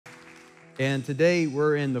And today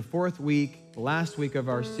we're in the fourth week, last week of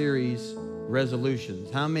our series, Resolutions.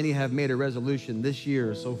 How many have made a resolution this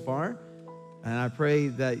year so far? And I pray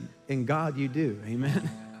that in God you do, amen.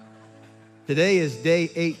 Today is day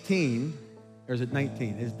 18, or is it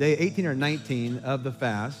 19? It's day 18 or 19 of the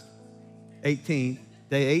fast. 18,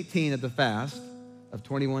 day 18 of the fast of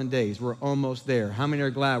 21 days. We're almost there. How many are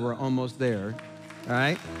glad we're almost there? All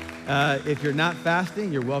right. If you're not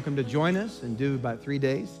fasting, you're welcome to join us and do about 3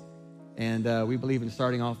 days. And we believe in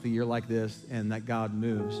starting off the year like this and that God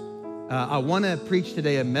moves. I want to preach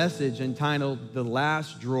today a message entitled The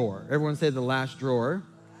Last Drawer. Everyone say the last drawer,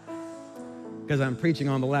 because I'm preaching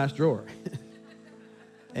on the last drawer.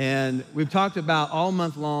 And we've talked about all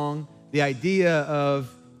month long the idea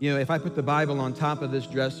of, if I put the Bible on top of this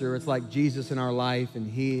dresser, it's like Jesus in our life and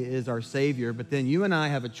he is our Savior. But then you and I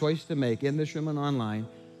have a choice to make in this room and online.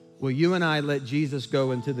 Will you and I let Jesus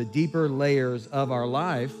go into the deeper layers of our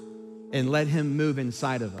life and let him move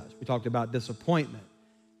inside of us? We talked about disappointment.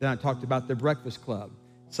 Then I talked about the Breakfast Club.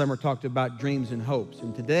 Summer talked about dreams and hopes.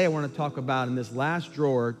 And today I want to talk about, in this last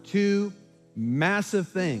drawer, two massive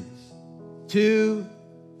things, two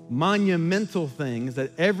monumental things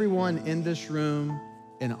that everyone in this room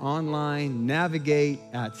and online navigate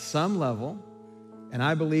at some level. And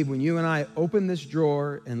I believe when you and I open this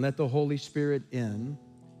drawer and let the Holy Spirit in,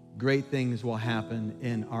 great things will happen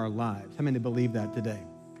in our lives. How many believe that today?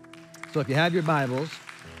 So if you have your Bibles,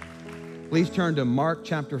 please turn to Mark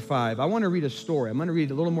chapter 5. I want to read a story. I'm going to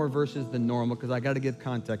read a little more verses than normal because I got to give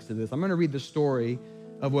context to this. I'm going to read the story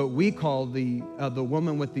of what we call the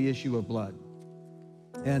woman with the issue of blood.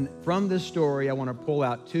 And from this story, I want to pull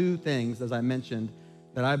out two things, as I mentioned,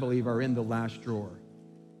 that I believe are in the last drawer.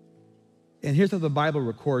 And here's how the Bible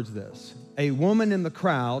records this. A woman in the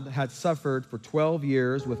crowd had suffered for 12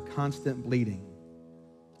 years with constant bleeding.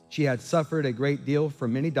 She had suffered a great deal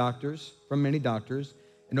from many doctors,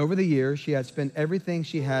 and over the years she had spent everything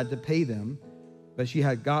she had to pay them, but she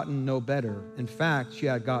had gotten no better. In fact, she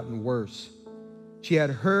had gotten worse. She had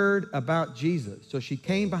heard about Jesus, so she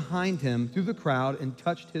came behind him through the crowd and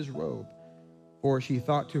touched his robe. For she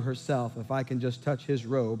thought to herself, if I can just touch his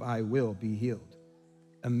robe, I will be healed.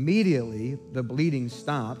 Immediately, the bleeding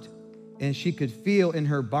stopped, and she could feel in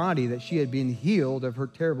her body that she had been healed of her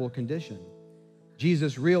terrible condition.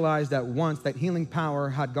 Jesus realized at once that healing power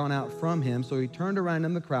had gone out from him, so he turned around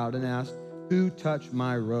in the crowd and asked, "Who touched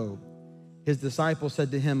my robe?" His disciples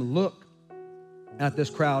said to him, "Look at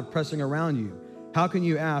this crowd pressing around you. How can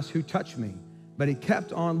you ask, 'Who touched me?'" But he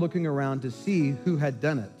kept on looking around to see who had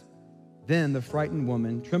done it. Then the frightened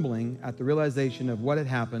woman, trembling at the realization of what had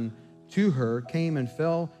happened to her, came and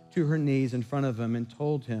fell to her knees in front of him and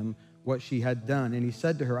told him what she had done. And he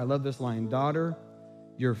said to her, I love this line, "Daughter,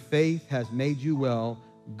 your faith has made you well.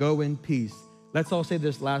 Go in peace." Let's all say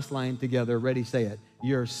this last line together. Ready, say it.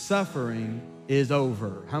 Your suffering is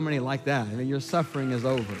over. How many like that? I mean, your suffering is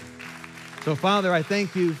over. So, Father, I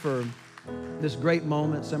thank you for this great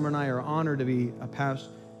moment. Summer and I are honored to be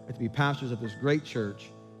pastors of this great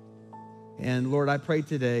church. And Lord, I pray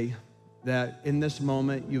today that in this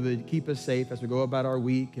moment you would keep us safe as we go about our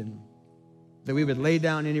week, and that we would lay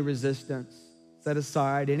down any resistance, set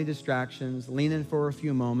aside any distractions, lean in for a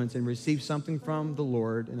few moments and receive something from the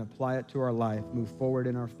Lord and apply it to our life, move forward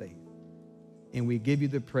in our faith. And we give you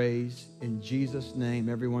the praise in Jesus' name.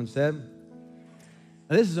 Everyone said?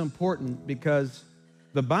 Now, this is important because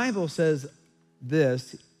the Bible says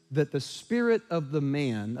this, that the spirit of a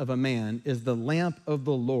man is the lamp of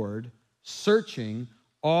the Lord, searching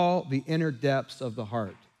all the inner depths of the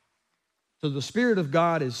heart. So the Spirit of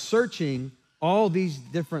God is searching all these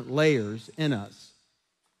different layers in us.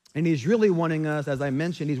 And he's really wanting us, as I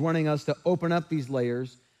mentioned, he's wanting us to open up these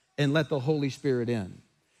layers and let the Holy Spirit in.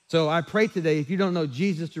 So I pray today, if you don't know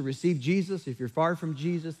Jesus, to receive Jesus. If you're far from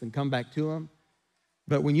Jesus, then come back to him.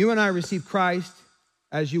 But when you and I receive Christ,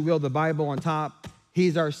 as you will, the Bible on top,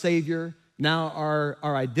 he's our Savior. Now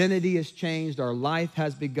our identity has changed. Our life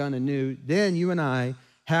has begun anew. Then you and I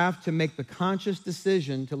have to make the conscious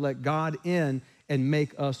decision to let God in and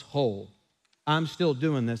make us whole. I'm still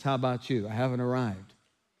doing this. How about you? I haven't arrived.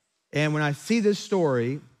 And when I see this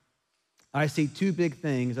story, I see two big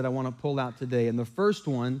things that I want to pull out today. And the first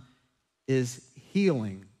one is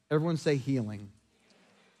healing. Everyone say healing.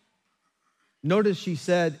 Notice she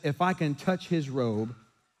said, if I can touch his robe,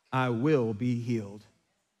 I will be healed.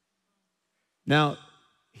 Now,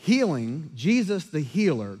 healing, Jesus the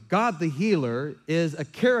healer, God the healer, is a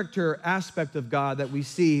character aspect of God that we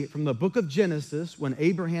see from the book of Genesis when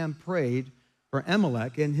Abraham prayed for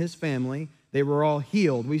Amalek and his family. They were all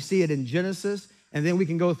healed. We see it in Genesis, and then we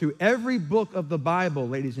can go through every book of the Bible,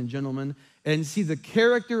 ladies and gentlemen, and see the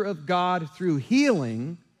character of God through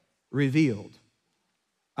healing revealed.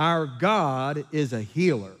 Our God is a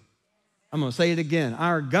healer. I'm going to say it again.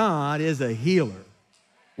 Our God is a healer.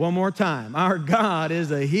 One more time. Our God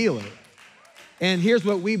is a healer. And here's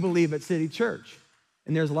what we believe at City Church.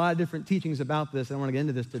 And there's a lot of different teachings about this. I don't want to get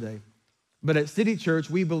into this today. But at City Church,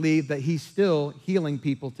 we believe that he's still healing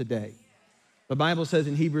people today. The Bible says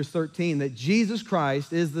in Hebrews 13 that Jesus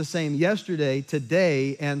Christ is the same yesterday,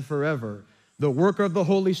 today, and forever. The work of the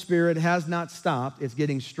Holy Spirit has not stopped. It's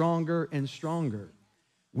getting stronger and stronger.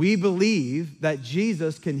 We believe that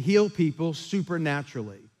Jesus can heal people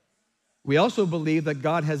supernaturally. We also believe that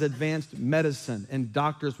God has advanced medicine and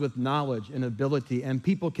doctors with knowledge and ability, and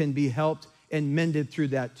people can be helped and mended through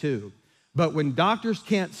that too. But when doctors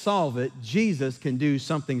can't solve it, Jesus can do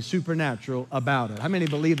something supernatural about it. How many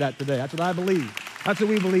believe that today? That's what I believe. That's what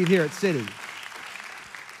we believe here at City.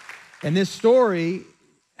 And this story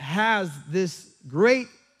has this great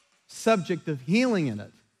subject of healing in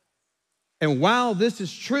it. And while this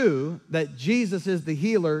is true, that Jesus is the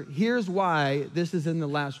healer, here's why this is in the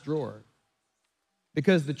last drawer.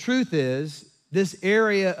 Because the truth is, this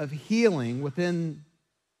area of healing within,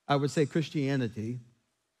 I would say, Christianity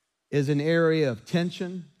is an area of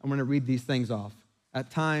tension. I'm going to read these things off. At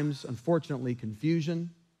times, unfortunately, confusion,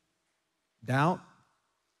 doubt,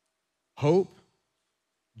 hope,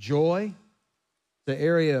 joy. It's an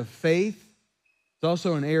area of faith. It's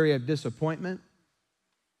also an area of disappointment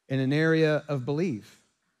and an area of belief.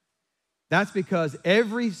 That's because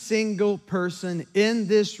every single person in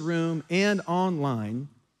this room and online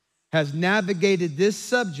has navigated this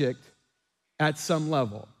subject at some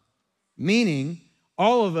level. Meaning,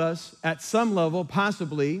 all of us at some level,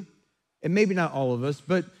 possibly, and maybe not all of us,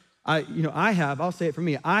 but I'll say it for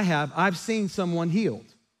me, I've seen someone healed.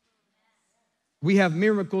 We have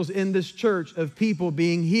miracles in this church of people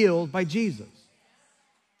being healed by Jesus.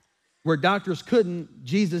 Where doctors couldn't,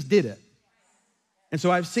 Jesus did it. And so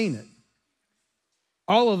I've seen it.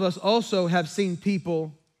 All of us also have seen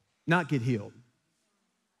people not get healed.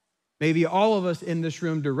 Maybe all of us in this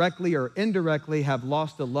room directly or indirectly have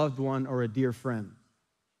lost a loved one or a dear friend.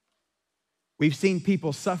 We've seen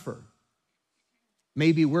people suffer.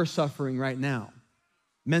 Maybe we're suffering right now,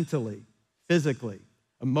 mentally, physically,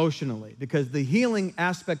 emotionally, because the healing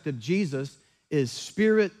aspect of Jesus is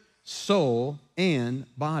spirit, soul, and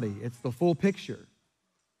body. It's the full picture.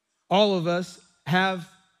 All of us have,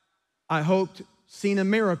 I hope, seen a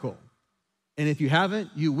miracle. And if you haven't,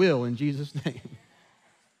 you will in Jesus' name.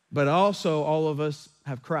 But also, all of us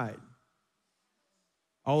have cried.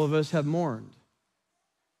 All of us have mourned.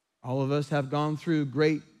 All of us have gone through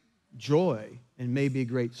great joy and maybe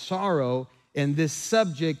great sorrow. And this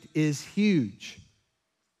subject is huge.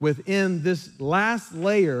 Within this last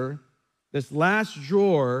layer, this last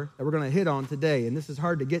drawer that we're going to hit on today, and this is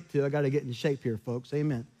hard to get to. I got to get in shape here, folks.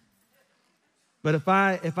 Amen. But if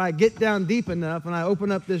I get down deep enough and I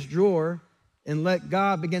open up this drawer and let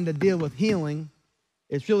God begin to deal with healing,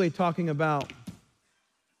 it's really talking about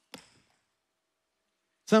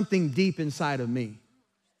something deep inside of me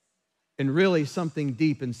and really something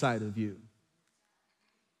deep inside of you.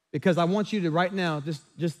 Because I want you to right now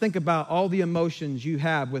just think about all the emotions you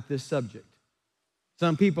have with this subject.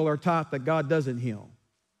 Some people are taught that God doesn't heal.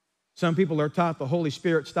 Some people are taught the Holy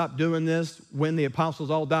Spirit stopped doing this when the apostles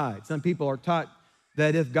all died. Some people are taught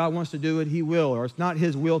that if God wants to do it, he will, or it's not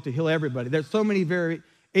his will to heal everybody. There's so many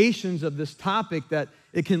variations of this topic that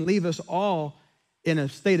it can leave us all in a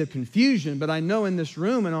state of confusion. But I know in this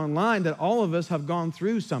room and online that all of us have gone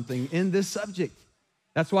through something in this subject.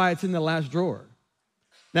 That's why it's in the last drawer.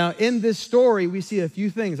 Now, in this story, we see a few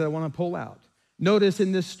things that I want to pull out. Notice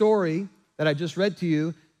in this story that I just read to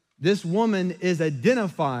you, this woman is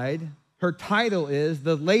identified. Her title is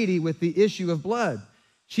the lady with the issue of blood.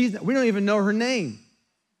 We don't even know her name.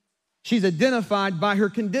 She's identified by her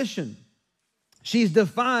condition. She's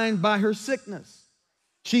defined by her sickness.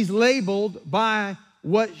 She's labeled by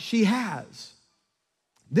what she has.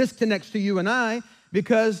 This connects to you and I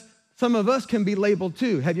because some of us can be labeled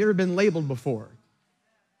too. Have you ever been labeled before?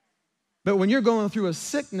 But when you're going through a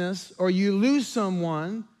sickness or you lose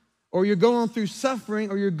someone or you're going through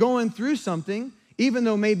suffering or you're going through something, even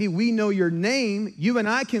though maybe we know your name, you and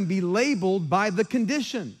I can be labeled by the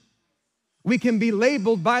condition. We can be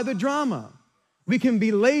labeled by the drama. We can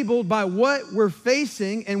be labeled by what we're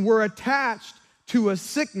facing, and we're attached to a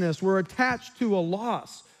sickness. We're attached to a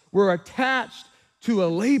loss. We're attached to a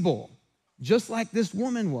label, just like this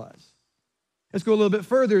woman was. Let's go a little bit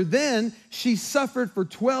further. Then she suffered for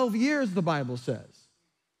 12 years, the Bible says.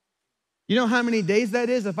 You know how many days that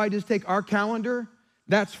is? If I just take our calendar,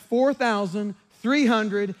 that's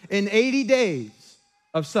 4,380 days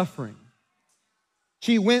of suffering.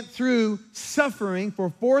 She went through suffering for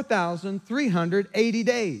 4,380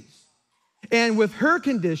 days. And with her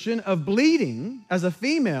condition of bleeding as a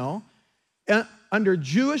female, under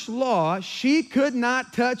Jewish law, she could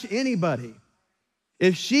not touch anybody.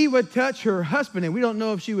 If she would touch her husband, and we don't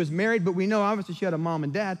know if she was married, but we know obviously she had a mom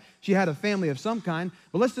and dad. She had a family of some kind.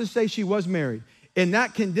 But let's just say she was married. In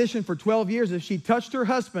that condition for 12 years, if she touched her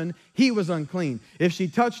husband, he was unclean. If she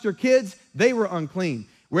touched her kids, they were unclean.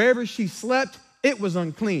 Wherever she slept, it was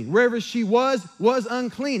unclean. Wherever she was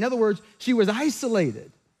unclean. In other words, she was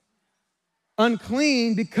isolated.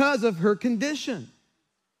 Unclean because of her condition.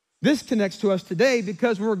 This connects to us today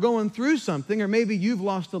because we're going through something, or maybe you've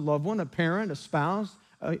lost a loved one, a parent, a spouse,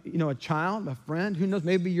 a child, a friend. Who knows?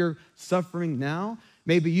 Maybe you're suffering now.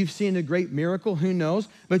 Maybe you've seen a great miracle. Who knows?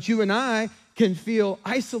 But you and I can feel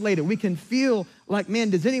isolated. We can feel like,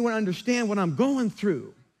 man, does anyone understand what I'm going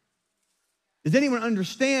through? Does anyone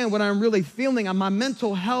understand what I'm really feeling? My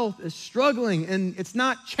mental health is struggling and it's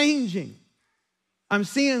not changing. I'm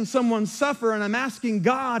seeing someone suffer and I'm asking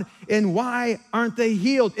God, and why aren't they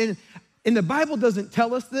healed? And the Bible doesn't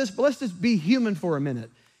tell us this, but let's just be human for a minute.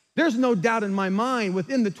 There's no doubt in my mind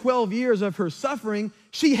within the 12 years of her suffering,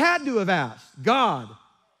 she had to have asked, God,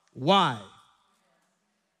 why?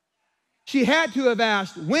 She had to have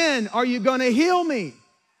asked, when are you going to heal me?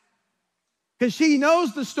 Because she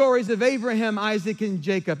knows the stories of Abraham, Isaac, and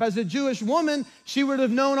Jacob. As a Jewish woman, she would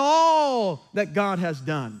have known all that God has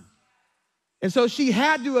done. And so she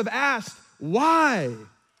had to have asked, why?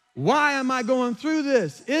 Why am I going through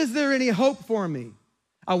this? Is there any hope for me?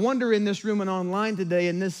 I wonder in this room and online today,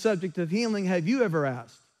 in this subject of healing, have you ever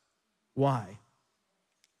asked, why?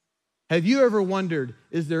 Have you ever wondered,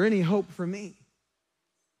 is there any hope for me?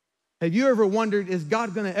 Have you ever wondered, is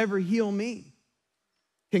God going to ever heal me?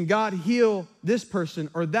 Can God heal this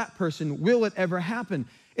person or that person? Will it ever happen?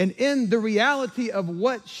 And in the reality of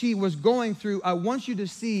what she was going through, I want you to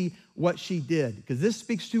see what she did, because this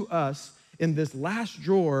speaks to us in this last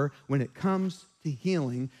drawer when it comes to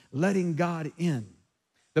healing, letting God in.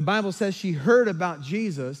 The Bible says she heard about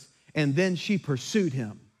Jesus and then she pursued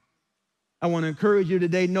him. I want to encourage you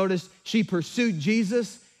today. Notice she pursued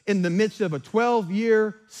Jesus in the midst of a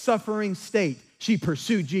 12-year suffering state. She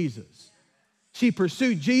pursued Jesus. She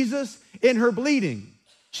pursued Jesus in her bleeding.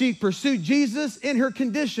 She pursued Jesus in her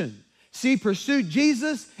condition. She pursued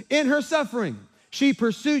Jesus in her suffering. She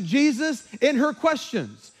pursued Jesus in her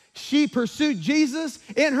questions. She pursued Jesus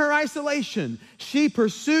in her isolation. She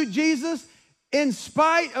pursued Jesus in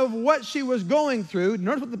spite of what she was going through.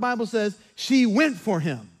 Notice what the Bible says. She went for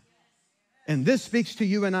him. And this speaks to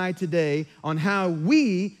you and I today on how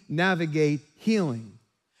we navigate healing.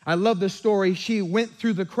 I love the story. She went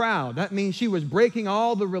through the crowd. That means she was breaking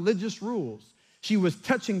all the religious rules. She was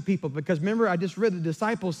touching people because remember, I just read the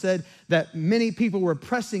disciples said that many people were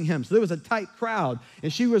pressing him. So there was a tight crowd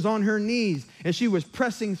and she was on her knees and she was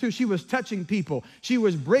pressing through. She was touching people. She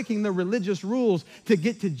was breaking the religious rules to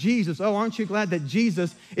get to Jesus. Oh, aren't you glad that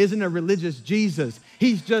Jesus isn't a religious Jesus?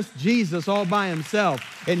 He's just Jesus all by himself.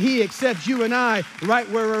 And he accepts you and I right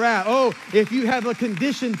where we're at. Oh, if you have a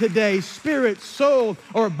condition today, spirit, soul,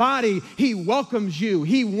 or body, he welcomes you.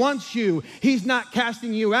 He wants you. He's not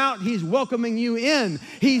casting you out. He's welcoming you in.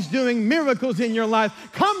 He's doing miracles in your life.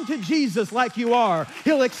 Come to Jesus like you are.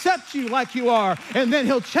 He'll accept you like you are, and then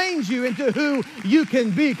he'll change you into who you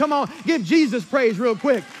can be. Come on, give Jesus praise real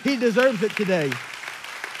quick. He deserves it today.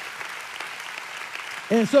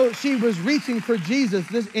 And so she was reaching for Jesus,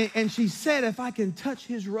 and she said, if I can touch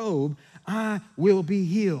his robe, I will be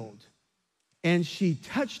healed. And she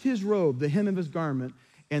touched his robe, the hem of his garment,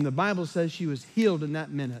 and the Bible says she was healed in that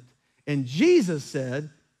minute. And Jesus said,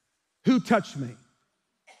 who touched me?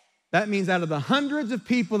 That means out of the hundreds of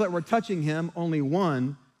people that were touching him, only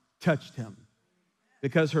one touched him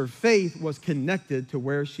because her faith was connected to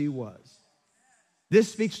where she was.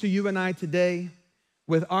 This speaks to you and I today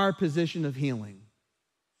with our position of healing.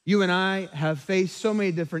 You and I have faced so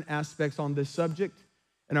many different aspects on this subject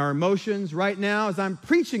and our emotions. Right now, as I'm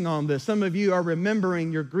preaching on this, some of you are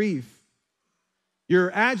remembering your grief.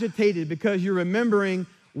 You're agitated because you're remembering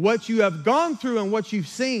what you have gone through and what you've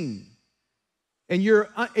seen. And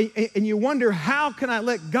you wonder, how can I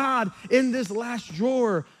let God in this last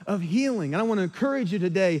drawer of healing? And I want to encourage you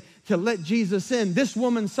today to let Jesus in. This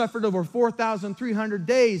woman suffered over 4,300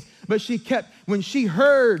 days, but when she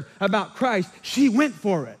heard about Christ, she went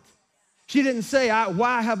for it. She didn't say,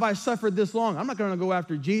 why have I suffered this long? I'm not going to go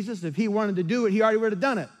after Jesus. If he wanted to do it, he already would have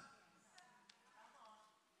done it.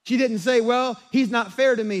 She didn't say, well, he's not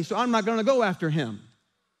fair to me, so I'm not going to go after him.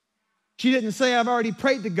 She didn't say, I've already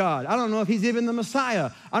prayed to God. I don't know if he's even the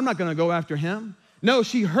Messiah. I'm not going to go after him. No,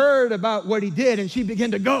 she heard about what he did and she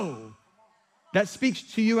began to go. That speaks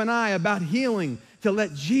to you and I about healing, to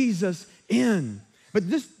let Jesus in.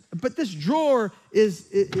 But this drawer is,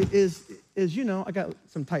 you know, I got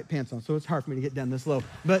some tight pants on, so it's hard for me to get down this low.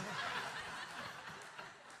 But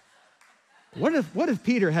what if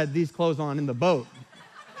Peter had these clothes on in the boat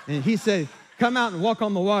and he said, come out and walk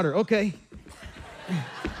on the water? Okay.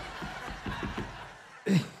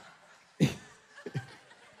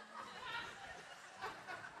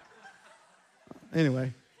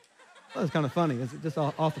 Anyway, that was kind of funny. It's just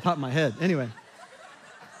off the top of my head. Anyway,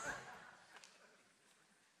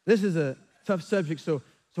 this is a tough subject. So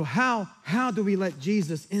how do we let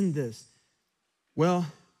Jesus in this? Well,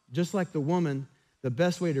 just like the woman, the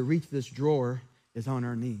best way to reach this drawer is on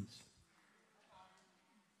our knees.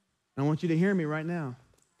 I want you to hear me right now.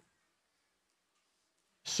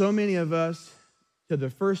 So many of us, to the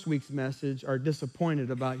first week's message, are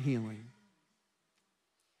disappointed about healing.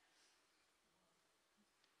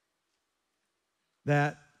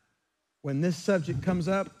 That when this subject comes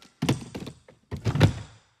up,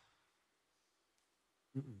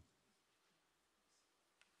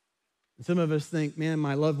 some of us think, man,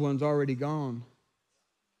 my loved one's already gone.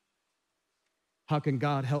 How can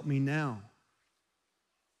God help me now?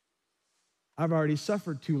 I've already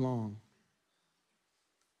suffered too long.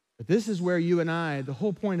 But this is where you and I, the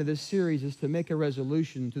whole point of this series is to make a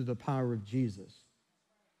resolution through the power of Jesus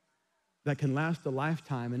that can last a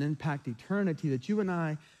lifetime and impact eternity, that you and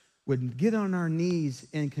I would get on our knees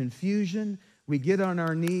in confusion. We get on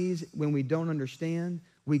our knees when we don't understand.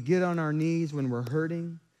 We get on our knees when we're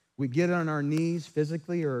hurting. We get on our knees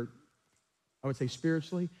physically, or I would say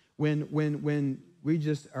spiritually, when we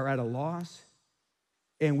just are at a loss.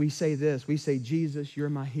 And we say this, we say, Jesus,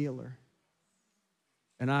 you're my healer.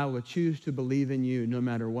 And I will choose to believe in you no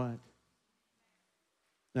matter what.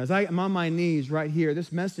 Now, as I'm on my knees right here, this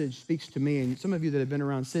message speaks to me, and some of you that have been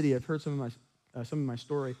around City have heard some of my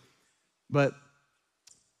story. But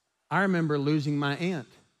I remember losing my aunt,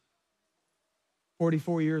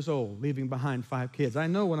 44 years old, leaving behind 5 kids. I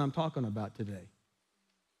know what I'm talking about today.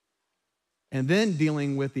 And then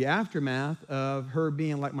dealing with the aftermath of her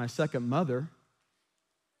being like my second mother,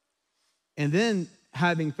 and then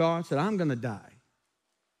having thoughts that I'm going to die,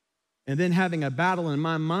 and then having a battle in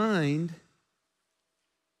my mind.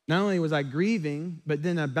 Not only was I grieving, but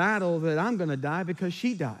then a battle that I'm going to die because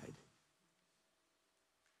she died.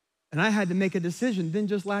 And I had to make a decision. Then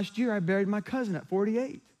just last year, I buried my cousin at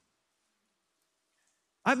 48.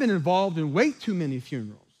 I've been involved in way too many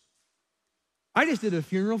funerals. I just did a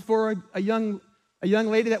funeral for a young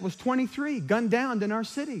lady that was 23, gunned down in our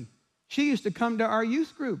city. She used to come to our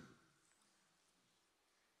youth group.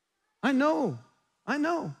 I know.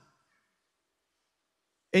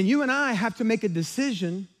 And you and I have to make a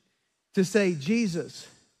decision to say, Jesus,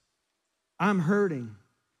 I'm hurting,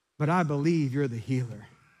 but I believe you're the healer.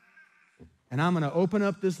 And I'm going to open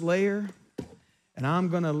up this layer, and I'm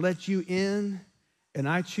going to let you in, and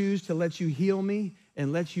I choose to let you heal me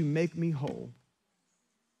and let you make me whole.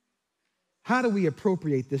 How do we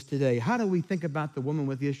appropriate this today? How do we think about the woman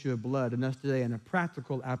with the issue of blood and us today in a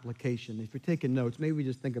practical application? If you're taking notes, maybe we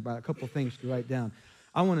just think about a couple things to write down.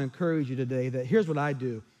 I want to encourage you today that here's what I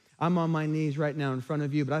do. I'm on my knees right now in front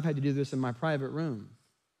of you, but I've had to do this in my private room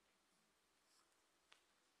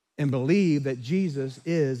and believe that Jesus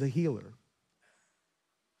is a healer.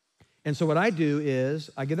 And so what I do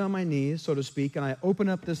is I get on my knees, so to speak, and I open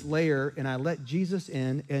up this layer and I let Jesus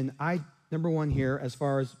in. And number one here, as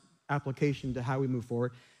far as application to how we move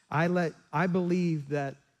forward, I believe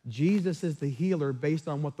that Jesus is the healer based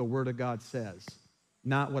on what the Word of God says,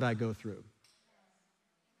 not what I go through.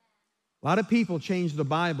 A lot of people change the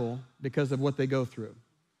Bible because of what they go through.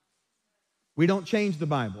 We don't change the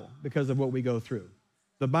Bible because of what we go through.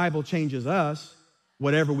 The Bible changes us,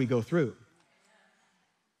 whatever we go through.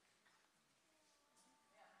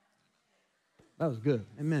 That was good.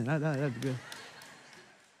 Amen. That was good.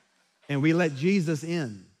 And we let Jesus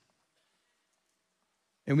in.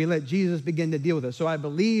 And we let Jesus begin to deal with us. So I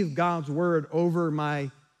believe God's word over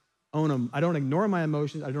my own. I don't ignore my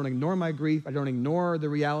emotions. I don't ignore my grief. I don't ignore the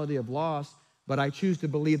reality of loss. But I choose to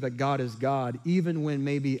believe that God is God, even when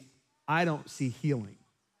maybe I don't see healing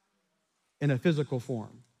in a physical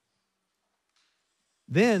form.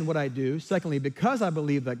 Then what I do, secondly, because I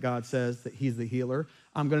believe that God says that he's the healer,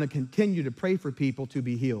 I'm going to continue to pray for people to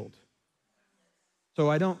be healed. So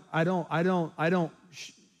I don't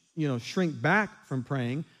shrink back from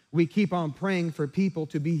praying. We keep on praying for people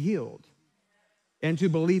to be healed and to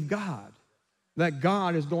believe God, that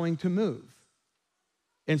God is going to move.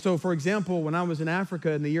 And so, for example, when I was in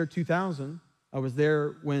Africa in the year 2000, I was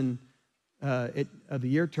there when the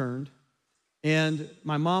year turned, and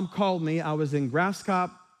my mom called me. I was in Graskop,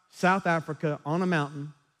 South Africa, on a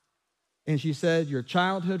mountain, and she said, your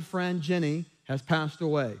childhood friend, Jenny, has passed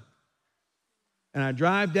away. And I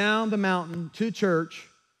drive down the mountain to church,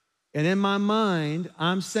 and in my mind,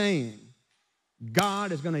 I'm saying,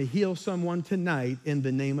 God is going to heal someone tonight in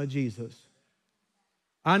the name of Jesus.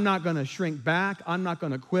 I'm not going to shrink back. I'm not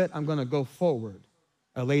going to quit. I'm going to go forward.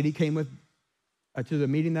 A lady came to the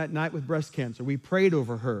meeting that night with breast cancer. We prayed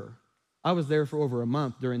over her. I was there for over a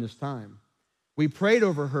month during this time. We prayed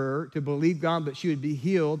over her to believe God that she would be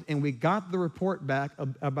healed, and we got the report back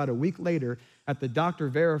about a week later that the doctor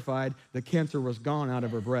verified the cancer was gone out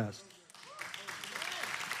of her breast.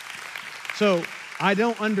 So I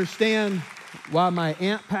don't understand why my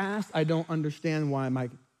aunt passed. I don't understand why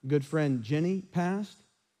my good friend Jenny passed.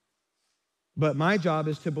 But my job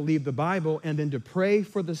is to believe the Bible and then to pray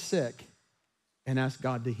for the sick and ask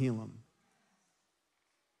God to heal them.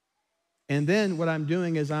 And then what I'm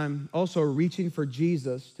doing is I'm also reaching for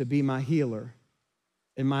Jesus to be my healer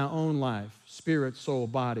in my own life, spirit, soul,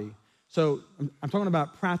 body. So I'm talking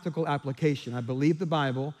about practical application. I believe the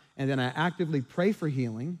Bible, and then I actively pray for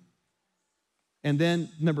healing. And then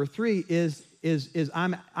number 3 is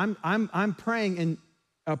I'm praying, and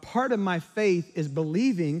a part of my faith is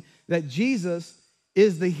believing that Jesus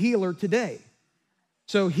is the healer today.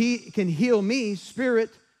 So he can heal me,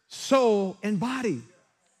 spirit, soul, and body.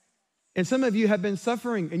 And some of you have been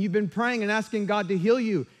suffering, and you've been praying and asking God to heal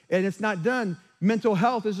you, and it's not done. Mental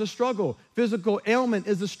health is a struggle. Physical ailment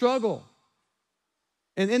is a struggle.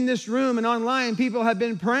 And in this room and online, people have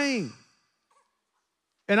been praying.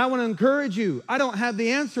 And I want to encourage you, I don't have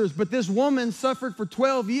the answers, but this woman suffered for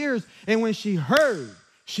 12 years, and when she heard,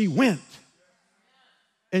 she went.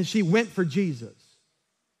 And she went for Jesus.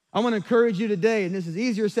 I want to encourage you today, and this is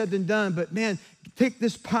easier said than done, but man, take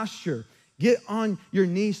this posture. Get on your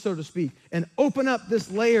knees, so to speak, and open up this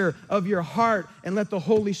layer of your heart and let the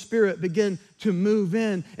Holy Spirit begin to move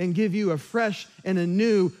in and give you a fresh and a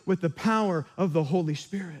new with the power of the Holy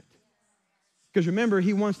Spirit. Because remember,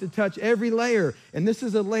 he wants to touch every layer, and this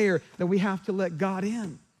is a layer that we have to let God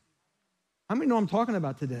in. How many know I'm talking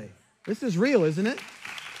about today? This is real, isn't it?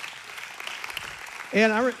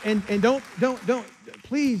 And don't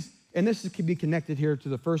please, and this can be connected here to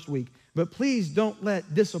the first week, but please don't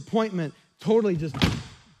let disappointment totally just.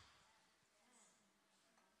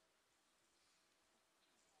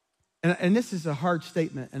 And this is a hard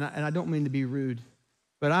statement, and I don't mean to be rude,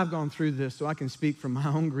 but I've gone through this so I can speak from my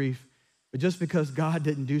own grief. But just because God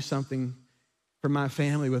didn't do something for my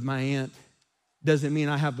family with my aunt doesn't mean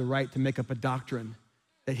I have the right to make up a doctrine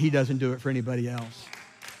that he doesn't do it for anybody else.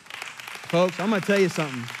 Folks, I'm gonna tell you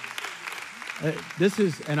something.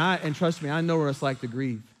 And trust me, I know what it's like to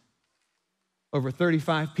grieve. Over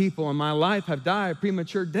 35 people in my life have died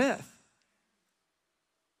premature death.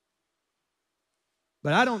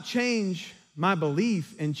 But I don't change my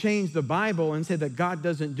belief and change the Bible and say that God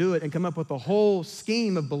doesn't do it and come up with a whole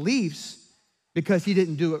scheme of beliefs because he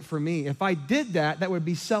didn't do it for me. If I did that, that would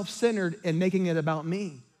be self-centered and making it about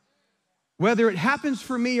me. Whether it happens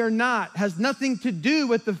for me or not has nothing to do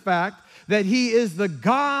with the fact that he is the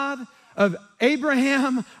God of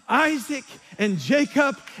Abraham, Isaac, and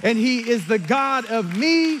Jacob, and he is the God of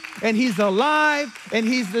me, and he's alive, and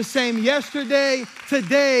he's the same yesterday,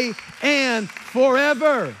 today, and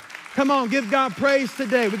forever. Come on, give God praise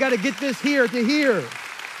today. We got to get this here to here.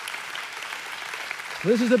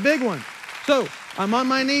 This is a big one. So I'm on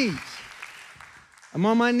my knees. I'm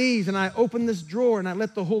on my knees, and I open this drawer, and I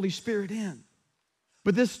let the Holy Spirit in.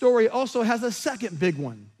 But this story also has a second big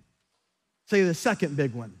one. Say the second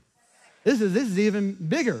big one. This is even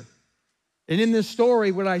bigger. And in this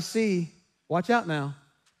story, what I see, watch out now,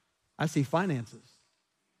 I see finances.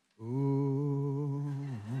 Ooh.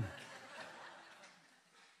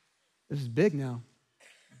 This is big now.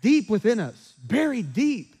 Deep within us, buried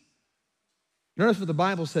deep. Notice what the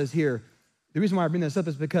Bible says here. The reason why I bring this up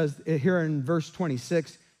is because here in verse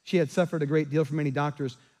 26, she had suffered a great deal from many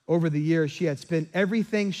doctors. Over the years, she had spent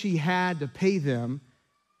everything she had to pay them,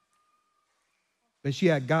 but she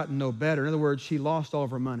had gotten no better. In other words, she lost all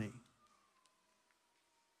of her money.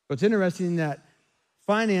 But it's interesting that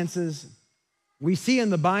finances, we see in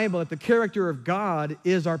the Bible that the character of God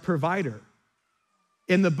is our provider.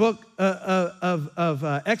 In the book of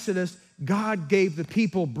Exodus, God gave the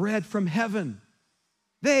people bread from heaven.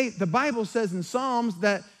 The Bible says in Psalms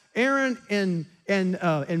that Aaron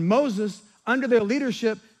and Moses, under their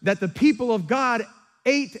leadership, that the people of God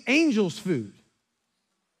ate angels' food,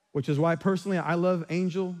 which is why personally I love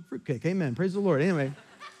angel fruitcake. Amen. Praise the Lord. Anyway,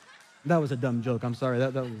 That was a dumb joke. I'm sorry.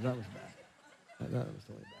 That was bad. That was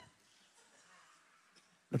totally bad.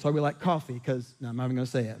 That's why we like coffee, because, no, I'm not even going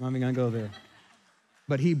to say it. I'm not even going to go there.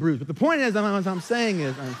 But Hebrews. But the point is, what I'm saying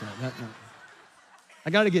is, I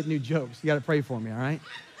got to get new jokes. You got to pray for me, all right?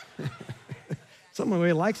 Someone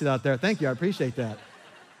really likes it out there. Thank you. I appreciate that.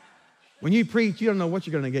 When you preach, you don't know what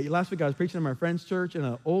you're going to get. Last week I was preaching in my friend's church, and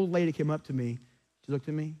an old lady came up to me. She looked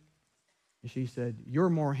at me, and she said, "You're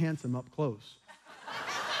more handsome up close."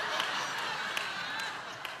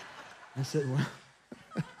 I said, "Well."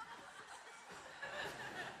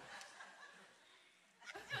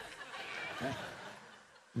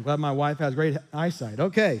 I'm glad my wife has great eyesight.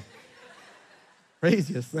 Okay.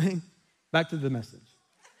 Craziest thing. Back to the message.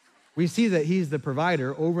 We see that he's the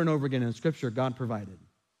provider over and over again in Scripture. God provided.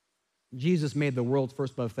 Jesus made the world's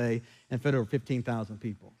first buffet and fed over 15,000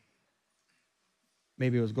 people.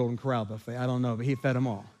 Maybe it was Golden Corral buffet. I don't know, but he fed them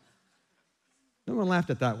all. No one laughed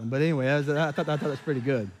at that one. But anyway, I thought that was pretty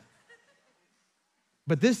good.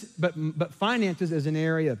 But finances is an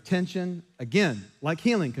area of tension. Again, like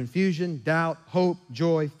healing, confusion, doubt, hope,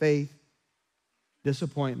 joy, faith,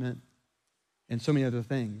 disappointment, and so many other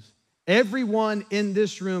things. Everyone in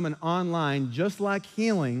this room and online, just like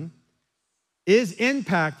healing, is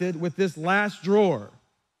impacted with this last drawer.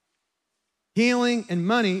 Healing and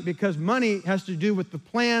money, because money has to do with the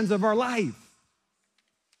plans of our life.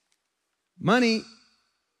 Money,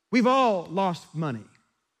 we've all lost money.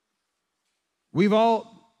 We've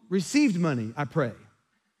all received money, I pray.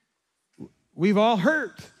 We've all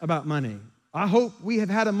hurt about money. I hope we have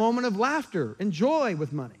had a moment of laughter and joy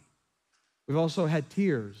with money. We've also had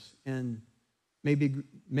tears and maybe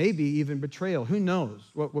even betrayal. Who knows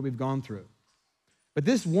what we've gone through. But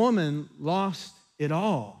this woman lost it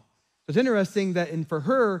all. It's interesting that for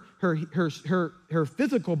her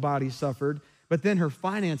physical body suffered, but then her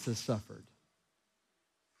finances suffered.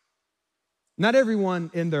 Not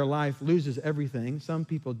everyone in their life loses everything. Some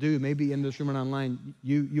people do. Maybe in this room and online,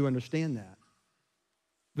 you understand that.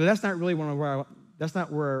 But that's not really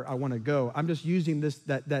where I want to go. I'm just using this,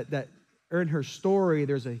 that in her story,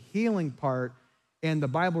 there's a healing part, and the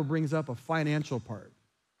Bible brings up a financial part.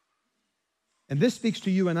 And this speaks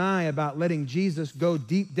to you and I about letting Jesus go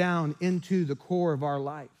deep down into the core of our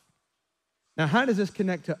life. Now, how does this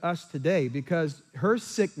connect to us today? Because her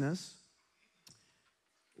sickness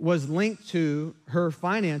was linked to her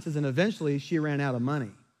finances, and eventually she ran out of money.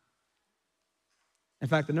 In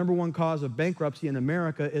fact, the number one cause of bankruptcy in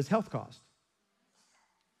America is health costs.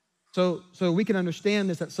 So we can understand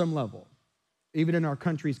this at some level, even in our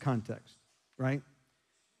country's context, right?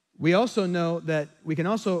 We also know that we can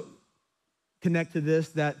also connect to this,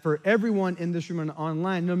 that for everyone in this room and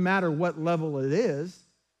online, no matter what level it is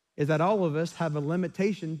that all of us have a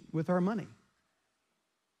limitation with our money.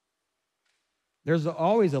 There's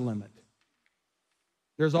always a limit.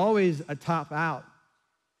 There's always a top out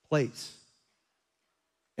place.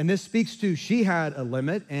 And this speaks to, she had a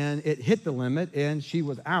limit and it hit the limit and she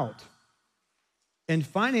was out. And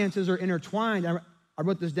finances are intertwined. I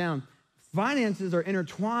wrote this down. Finances are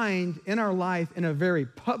intertwined in our life in a very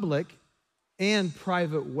public and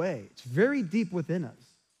private way. It's very deep within us.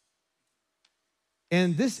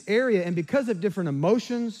 And this area, and because of different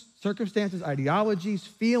emotions, circumstances, ideologies,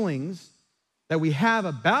 feelings that we have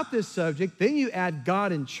about this subject, then you add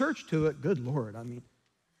God and church to it. Good Lord, I mean.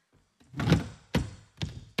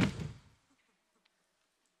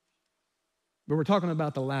 But we're talking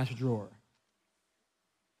about the last drawer.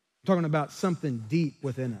 We're talking about something deep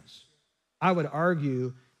within us. I would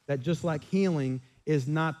argue that just like healing is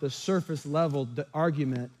not the surface level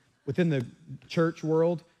argument within the church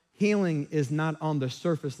world, healing is not on the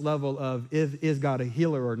surface level of is God a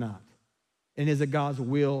healer or not? And is it God's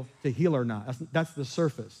will to heal or not? That's the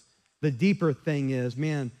surface. The deeper thing is,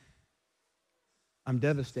 man, I'm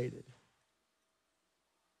devastated.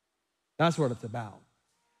 That's what it's about.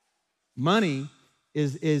 Money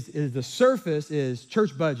is the surface is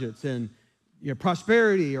church budgets and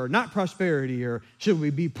prosperity or not prosperity, or should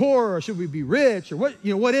we be poor or should we be rich, or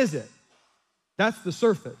what is it? That's the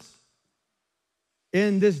surface.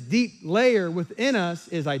 In this deep layer within us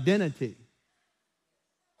is identity,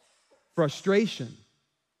 frustration,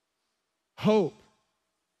 hope,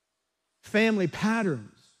 family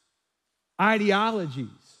patterns, ideologies,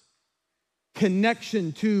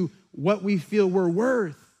 connection to what we feel we're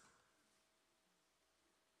worth.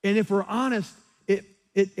 And if we're honest,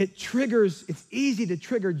 it triggers, it's easy to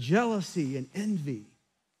trigger jealousy and envy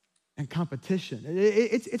and competition.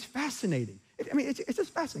 It's fascinating. It's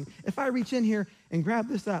just fascinating. If I reach in here and grab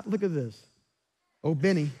this out, look at this. Oh,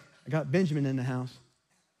 Benny, I got Benjamin in the house.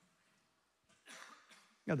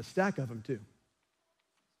 Got a stack of them too.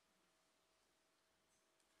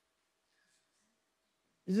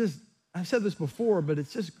 I've said this before, but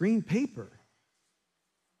it's just green paper.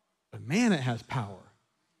 But man, it has power.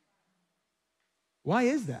 Why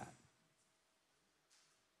is that?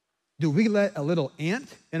 Do we let a little ant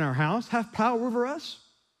in our house have power over us?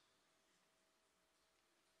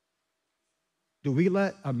 Do we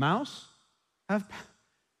let a mouse have power?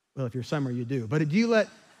 Well, if you're summer, you do. But do you let...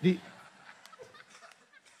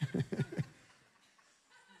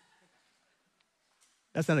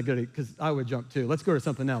 That's not a good, because I would jump too. Let's go to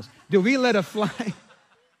something else. Do we let a fly...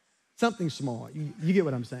 Something small. You get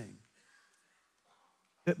what I'm saying.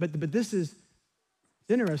 But this is...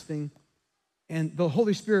 It's interesting. And the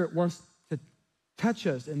Holy Spirit wants to touch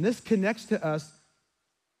us. And this connects to us.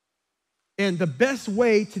 And the best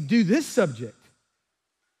way to do this subject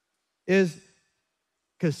is,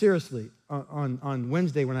 because seriously, on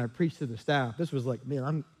Wednesday when I preached to the staff, this was like,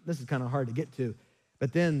 man, this is kind of hard to get to.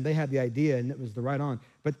 But then they had the idea and it was the right on.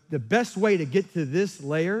 But the best way to get to this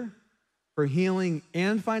layer for healing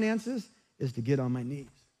and finances is to get on my knees.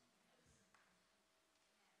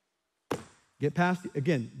 Get past,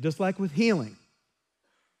 again, just like with healing.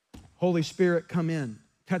 Holy Spirit, come in,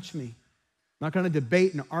 touch me. I'm not going to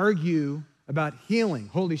debate and argue about healing.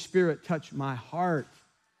 Holy Spirit, touch my heart,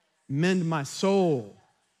 mend my soul,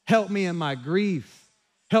 help me in my grief.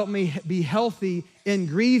 Help me be healthy in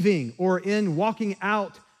grieving or in walking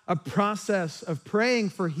out a process of praying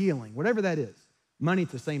for healing, whatever that is. Money,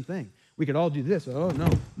 it's the same thing. We could all do this. Oh,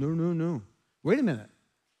 no. Wait a minute.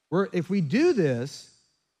 If we do this,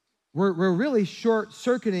 we're really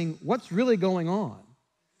short-circuiting what's really going on.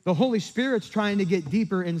 The Holy Spirit's trying to get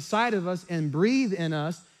deeper inside of us and breathe in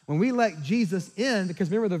us when we let Jesus in, because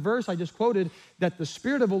remember the verse I just quoted, that the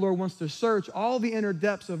Spirit of the Lord wants to search all the inner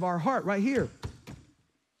depths of our heart right here.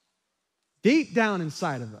 Deep down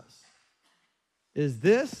inside of us is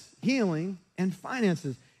this healing and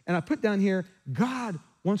finances. And I put down here, God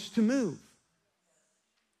wants to move.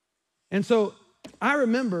 And so I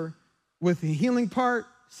remember with the healing part,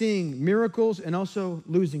 seeing miracles and also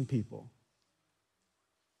losing people.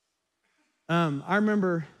 I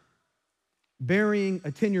remember burying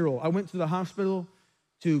a 10-year-old. I went to the hospital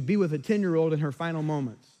to be with a 10-year-old in her final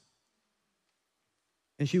moments.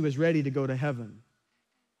 And she was ready to go to heaven.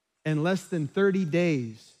 In less than 30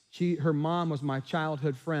 days, her mom was my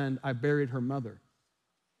childhood friend. I buried her mother.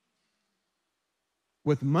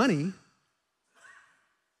 With money,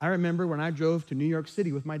 I remember when I drove to New York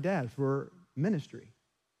City with my dad for ministry.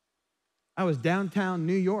 I was downtown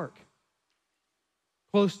New York,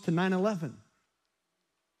 close to 9/11.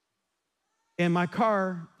 And my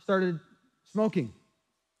car started smoking.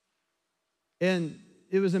 And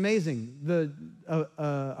it was amazing.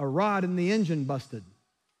 A rod in the engine busted.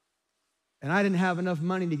 And I didn't have enough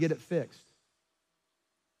money to get it fixed.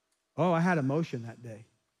 Oh, I had emotion that day.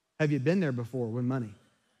 Have you been there before with money?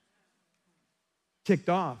 Ticked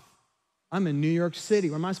off. I'm in New York City.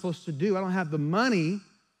 What am I supposed to do? I don't have the money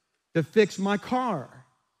to fix my car.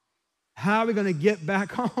 How are we going to get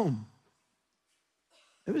back home?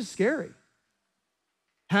 It was scary.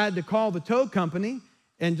 Had to call the tow company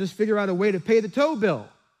and just figure out a way to pay the tow bill.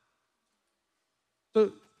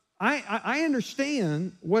 So I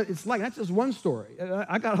understand what it's like. That's just one story.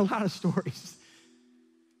 I got a lot of stories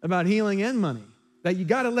about healing and money, that you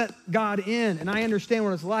got to let God in, and I understand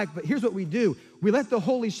what it's like, but here's what we do. We let the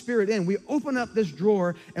Holy Spirit in. We open up this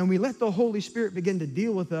drawer, and we let the Holy Spirit begin to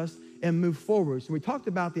deal with us and move forward. So we talked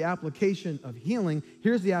about the application of healing.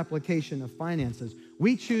 Here's the application of finances.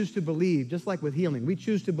 We choose to believe, just like with healing, we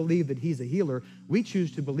choose to believe that He's a healer. We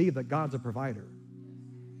choose to believe that God's a provider.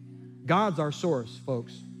 God's our source,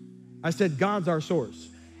 folks. I said God's our source.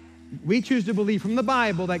 We choose to believe from the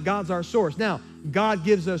Bible that God's our source. Now, God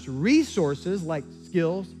gives us resources like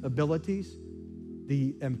skills, abilities,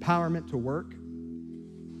 the empowerment to work.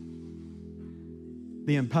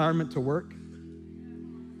 The empowerment to work.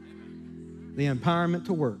 The empowerment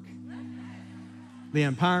to work. The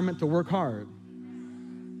empowerment to work hard.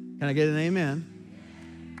 Can I get an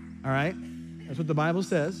amen? All right? That's what the Bible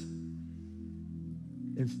says.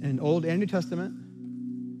 It's in Old and New Testament.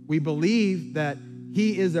 We believe that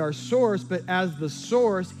He is our source, but as the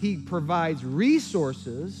source, He provides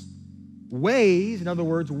resources, ways, in other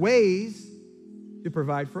words, ways to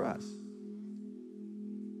provide for us.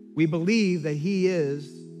 We believe that He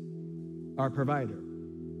is our provider.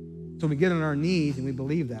 So we get on our knees and we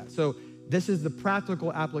believe that. So this is the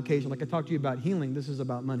practical application. Like I talked to you about healing, this is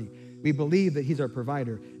about money. We believe that He's our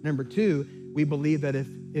provider. Number two, we believe that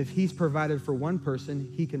if He's provided for one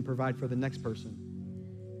person, He can provide for the next person.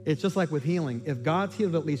 It's just like with healing. If God's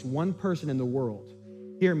healed at least one person in the world,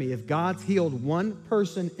 hear me, if God's healed one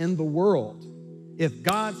person in the world, if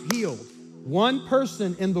God's healed One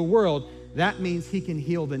person in the world, that means he can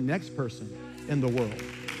heal the next person in the world.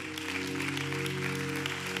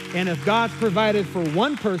 And if God's provided for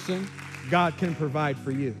one person, God can provide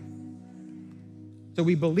for you. So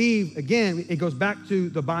we believe, again, it goes back to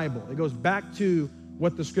the Bible. It goes back to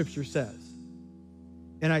what the scripture says.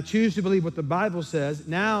 And I choose to believe what the Bible says.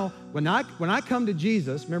 Now, when I come to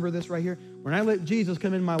Jesus, remember this right here? When I let Jesus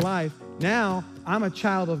come in my life, now I'm a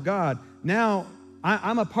child of God. Now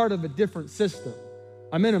I'm a part of a different system.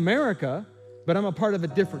 I'm in America, but I'm a part of a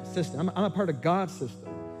different system. I'm a part of God's system.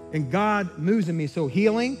 And God moves in me. So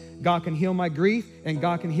healing, God can heal my grief, and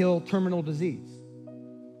God can heal terminal disease.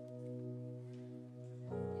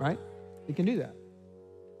 Right? He can do that.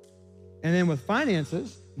 And then with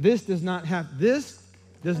finances, this does not have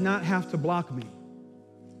to block me.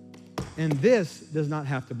 And this does not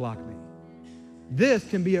have to block me. This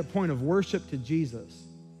can be a point of worship to Jesus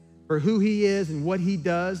for who he is and what he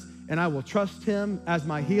does, and I will trust him as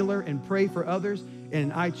my healer and pray for others,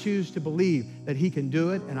 and I choose to believe that he can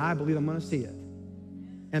do it, and I believe I'm going to see it.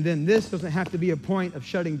 And then this doesn't have to be a point of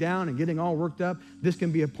shutting down and getting all worked up. This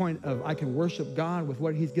can be a point of I can worship God with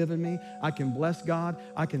what he's given me. I can bless God.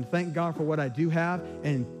 I can thank God for what I do have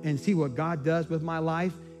and see what God does with my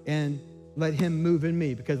life and let him move in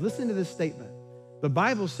me. Because listen to this statement. The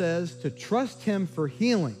Bible says to trust him for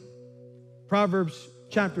healing. Proverbs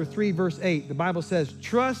chapter 3, verse 8, the Bible says,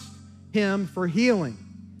 trust him for healing.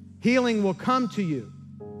 Healing will come to you.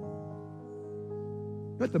 You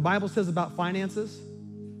know what the Bible says about finances?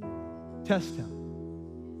 Test him.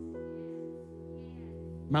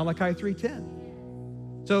 Malachi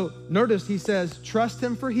 3:10. So notice he says, trust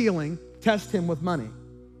him for healing, test him with money.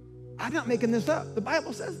 I'm not making this up. The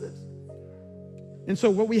Bible says this. And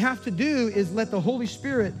so what we have to do is let the Holy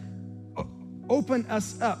Spirit open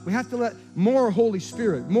us up. We have to let more Holy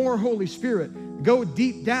Spirit go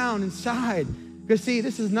deep down inside. Because see,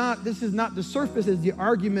 this is not the surface is the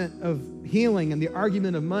argument of healing and the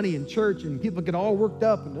argument of money in church, and people get all worked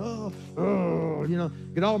up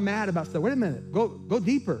and get all mad about stuff. Wait a minute, go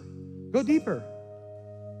deeper. Go deeper.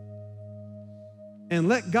 And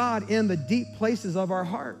let God in the deep places of our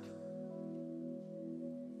heart.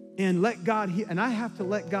 And let God and I have to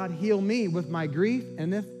let God heal me with my grief,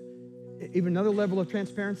 and if even another level of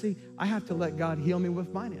transparency, I have to let God heal me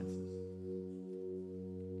with finances.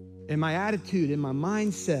 In my attitude, in my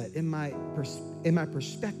mindset, in my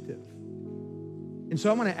perspective. And so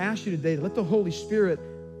I want to ask you today to let the Holy Spirit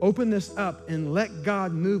open this up and let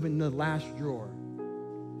God move in the last drawer.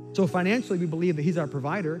 So financially, we believe that he's our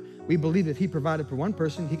provider. We believe that he provided for one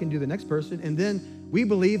person, he can do the next person. And then we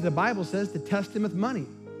believe the Bible says to test him with money.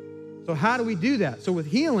 So how do we do that? So with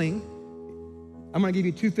healing, I'm going to give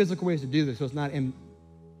you two physical ways to do this so it's not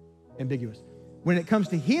ambiguous. When it comes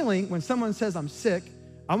to healing, when someone says I'm sick,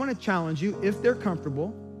 I want to challenge you, if they're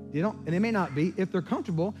comfortable, and they may not be, if they're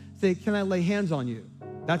comfortable, say, can I lay hands on you?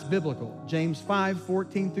 That's biblical. James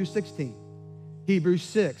 5:14 through 16. Hebrews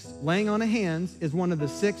 6, laying on of hands is one of the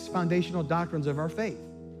 6 foundational doctrines of our faith.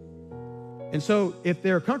 And so if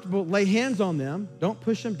they're comfortable, lay hands on them. Don't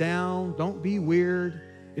push them down. Don't be weird.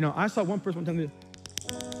 I saw one person one time,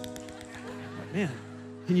 man,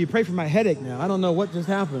 can you pray for my headache now? I don't know what just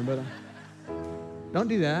happened, but don't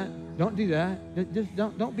do that. Don't do that. Just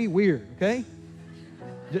don't be weird, okay?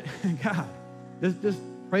 God, just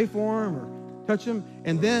pray for them or touch them.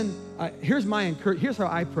 And then here's how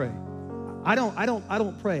I pray. I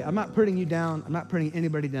don't pray. I'm not putting you down. I'm not putting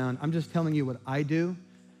anybody down. I'm just telling you what I do.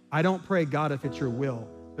 I don't pray, God, if it's your will,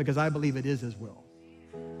 because I believe it is his will,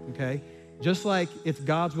 okay? Just like it's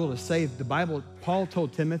God's will to save. The Bible, Paul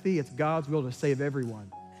told Timothy, it's God's will to save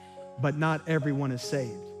everyone, but not everyone is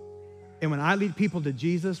saved. And when I lead people to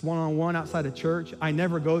Jesus one-on-one outside of church, I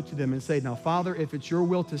never go to them and say, now, Father, if it's your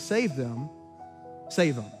will to save them,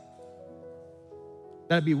 save them.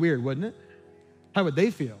 That'd be weird, wouldn't it? How would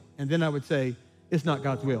they feel? And then I would say, it's not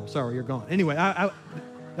God's will. Sorry, you're gone. Anyway,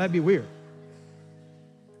 that'd be weird.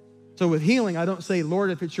 So with healing, I don't say, Lord,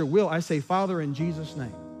 if it's your will. I say, Father, in Jesus'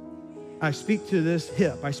 name. I speak to this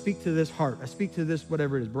hip. I speak to this heart. I speak to this,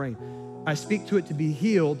 whatever it is, brain. I speak to it to be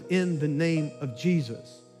healed in the name of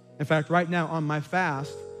Jesus. In fact, right now on my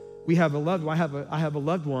fast, I have a loved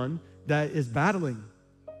one that is battling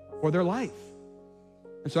for their life.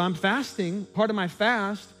 And so I'm fasting. Part of my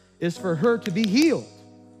fast is for her to be healed.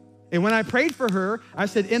 And when I prayed for her, I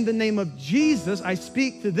said, in the name of Jesus, I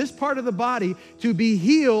speak to this part of the body to be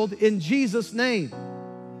healed in Jesus' name.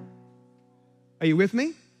 Are you with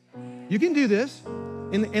me? You can do this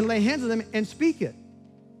and lay hands on them and speak it.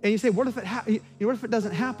 And you say, what if it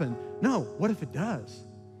doesn't happen? No, what if it does?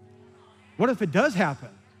 What if it does happen?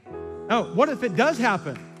 Oh, what if it does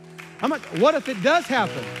happen? What if it does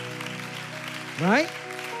happen? Right?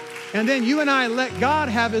 And then you and I let God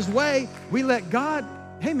have his way. We let God,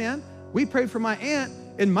 hey man, we prayed for my aunt,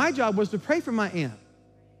 and my job was to pray for my aunt,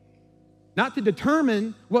 not to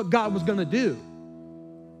determine what God was going to do.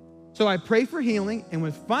 So I pray for healing, and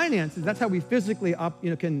with finances, that's how we physically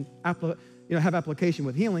can have application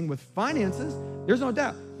with healing. With finances, there's no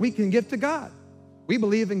doubt we can give to God. We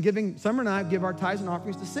believe in giving. Summer and I give our tithes and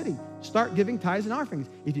offerings to the city. Start giving tithes and offerings.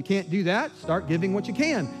 If you can't do that, start giving what you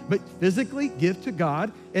can. But physically give to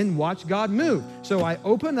God and watch God move. So I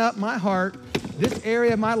open up my heart. This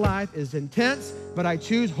area of my life is intense, but I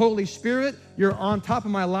choose Holy Spirit. You're on top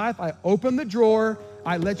of my life. I open the drawer.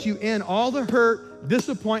 I let you in all the hurt,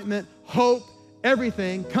 disappointment, hope,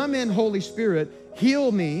 everything. Come in, Holy Spirit.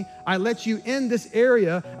 Heal me. I let you in this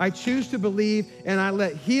area. I choose to believe, and I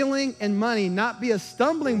let healing and money not be a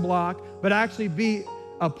stumbling block, but actually be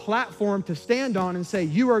a platform to stand on and say,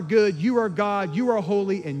 you are good, you are God, you are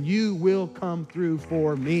holy, and you will come through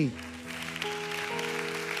for me.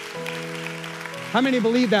 How many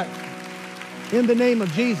believe that in the name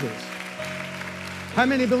of Jesus? How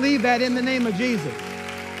many believe that in the name of Jesus?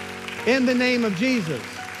 In the name of Jesus.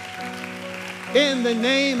 In the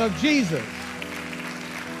name of Jesus.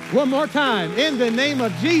 One more time, in the name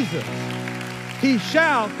of Jesus, he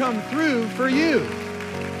shall come through for you.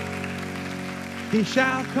 He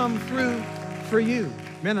shall come through for you.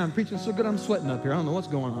 Man, I'm preaching so good, I'm sweating up here. I don't know what's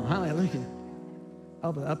going on. Hallelujah.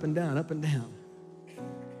 Up and down, up and down.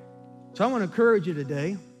 So I want to encourage you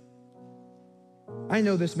today. I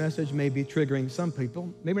know this message may be triggering some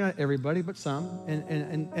people, maybe not everybody, but some.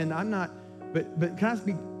 And I'm not, but can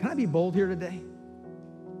I be bold here today?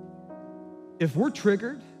 If we're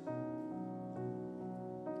triggered,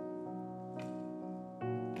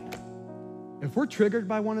 if we're triggered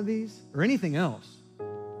by one of these or anything else,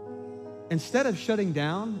 instead of shutting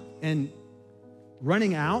down and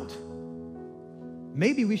running out,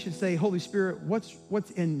 maybe we should say, Holy Spirit,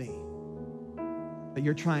 what's in me that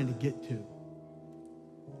you're trying to get to,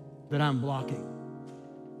 that I'm blocking?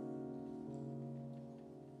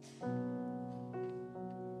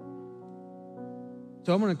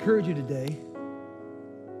 So I'm going to encourage you today.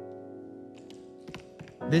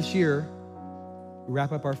 This year, we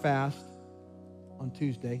wrap up our fast on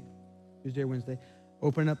Tuesday or Wednesday.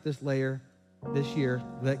 Open up this layer this year.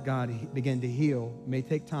 Let God begin to heal. It may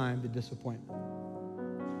take time, the disappointment.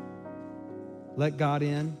 Let God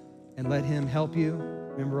in and let him help you.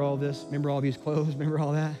 Remember all this? Remember all these clothes? Remember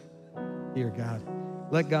all that? Dear God.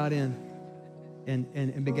 Let God in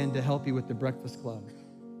and begin to help you with the Breakfast Club.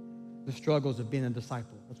 The struggles of being a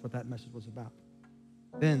disciple. That's what that message was about.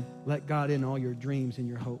 Then let God in all your dreams and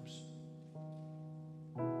your hopes.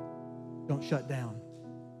 Don't shut down.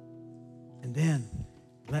 And then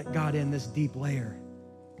let God in this deep layer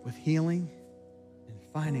with healing and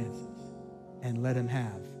finances, and let him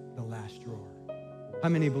have the last drawer. How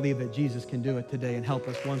many believe that Jesus can do it today and help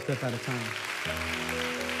us one step at a time?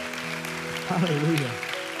 Hallelujah.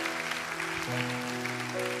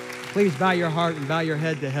 Please bow your heart and bow your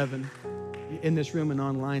head to heaven in this room and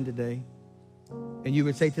online today. And you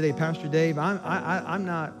would say today, Pastor Dave,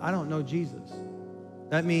 I don't know Jesus.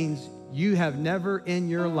 That means you have never in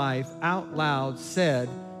your life out loud said,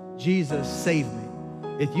 Jesus, save me.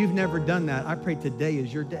 If you've never done that, I pray today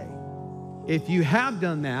is your day. If you have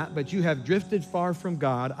done that, but you have drifted far from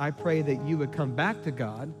God, I pray that you would come back to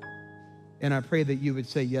God, and I pray that you would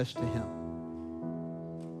say yes to him.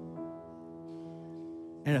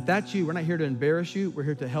 And if that's you, we're not here to embarrass you. We're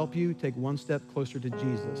here to help you take one step closer to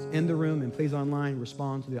Jesus. In the room, and please online,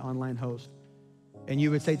 respond to the online host. And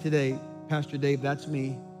you would say today, Pastor Dave, that's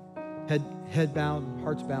me. Head bowed,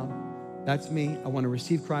 hearts bowed. That's me. I want to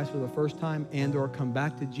receive Christ for the first time and or come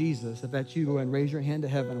back to Jesus. If that's you, go ahead and raise your hand to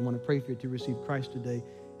heaven. I want to pray for you to receive Christ today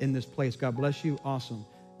in this place. God bless you. Awesome.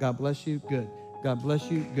 God bless you. Good. God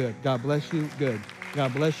bless you. Good. God bless you. Good.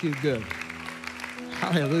 God bless you. Good.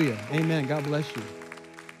 Hallelujah. Amen. God bless you.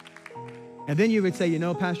 And then you would say, you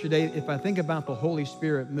know, Pastor Dave, if I think about the Holy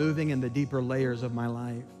Spirit moving in the deeper layers of my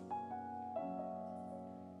life,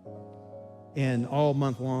 and all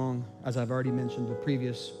month long, as I've already mentioned the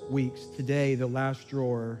previous weeks, today, the last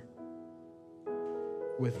drawer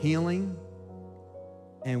with healing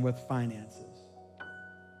and with finances.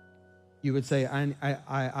 You would say,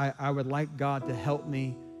 I would like God to help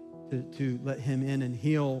me to let him in and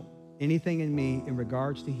heal anything in me in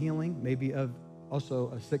regards to healing, maybe of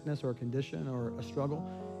also a sickness or a condition or a struggle,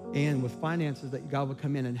 and with finances, that God would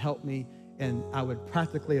come in and help me, and I would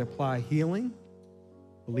practically apply healing,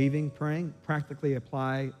 believing, praying, practically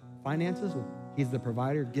apply finances. He's the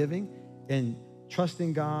provider, giving, and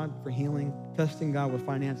trusting God for healing, trusting God with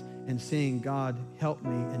finance, and seeing God help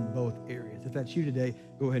me in both areas. If that's you today,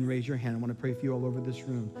 go ahead and raise your hand. I want to pray for you all over this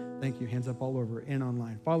room. Thank you. Hands up all over and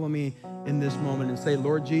online. Follow me in this moment and say,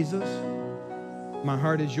 Lord Jesus, my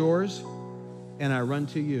heart is yours, and I run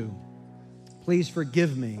to you. Please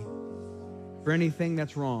forgive me for anything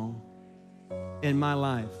that's wrong in my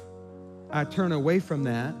life. I turn away from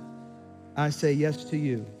that. I say yes to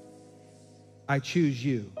you. I choose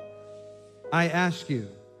you. I ask you,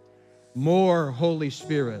 more Holy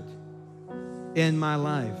Spirit in my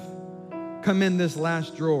life. Come in this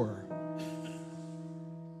last drawer.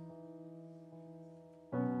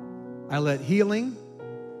 I let healing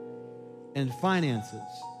and finances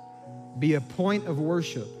be a point of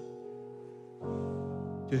worship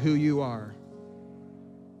to who you are.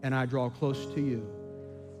 And I draw close to you.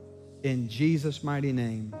 In Jesus' mighty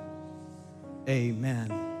name,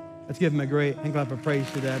 amen. Let's give him a great hand clap of praise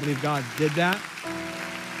today. I believe God did that,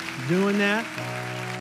 doing that.